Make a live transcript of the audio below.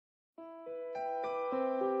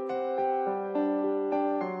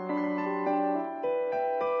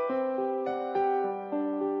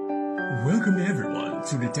Welcome everyone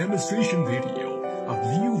to the demonstration video of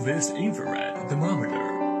Leelvis Infrared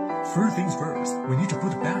Thermometer. First things first, we need to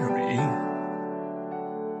put the battery in.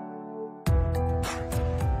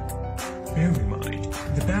 Bear in mind,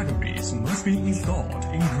 the batteries must be installed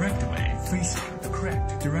in the correct way, facing the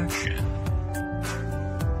correct direction.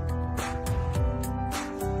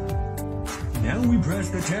 Now we press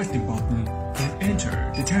the testing button and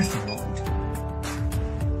enter the testing mode.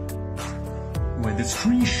 When the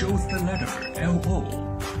screen shows the letter LO,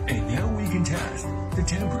 and now we can test the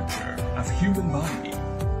temperature of human body.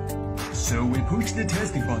 So we push the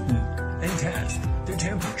testing button and test the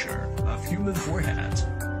temperature of human forehead.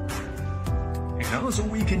 And also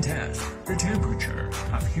we can test the temperature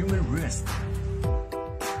of human wrist.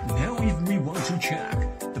 Now if we want to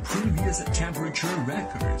check the previous temperature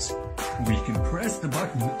records, we can press the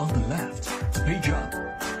button on the left to page up,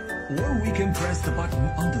 or we can press the button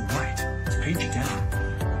on the right to page down.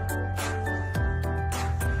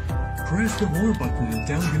 Press the hold button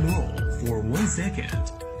down below for 1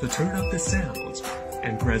 second to turn up the sound,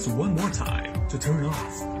 and press one more time to turn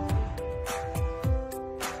off.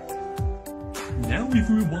 Now if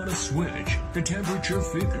we want to switch the temperature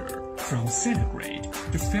figure from centigrade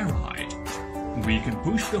to Fahrenheit, we can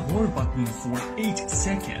push the hold button for 8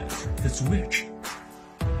 seconds to switch.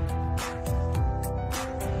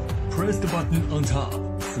 Press the button on top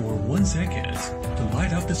for 1 second to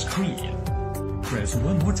light up the screen. Press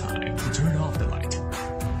one more time to turn off the light.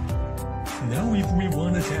 Now if we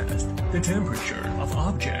want to test the temperature of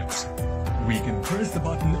objects, we can press the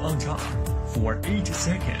button on top for 8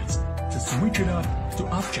 seconds to switch it up to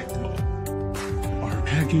object mode. Our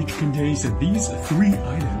package contains these 3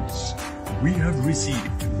 items. We have received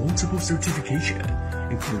multiple certifications,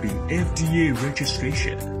 including FDA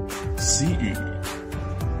registration, CE,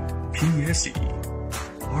 PSE,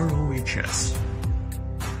 ROHS,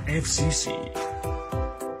 FCC.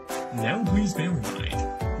 Now please bear in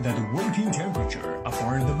mind that the working temperature of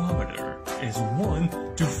our thermometer is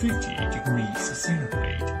 1 to 50 degrees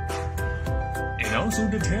centigrade. And also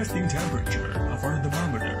the testing temperature of our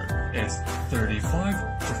thermometer is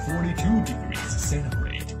 35 to 42 degrees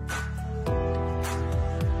centigrade.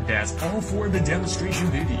 That's all for the demonstration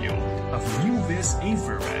video of Leelvis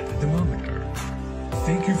Infrared Thermometer.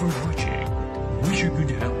 Thank you for watching. Wish you good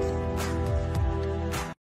health.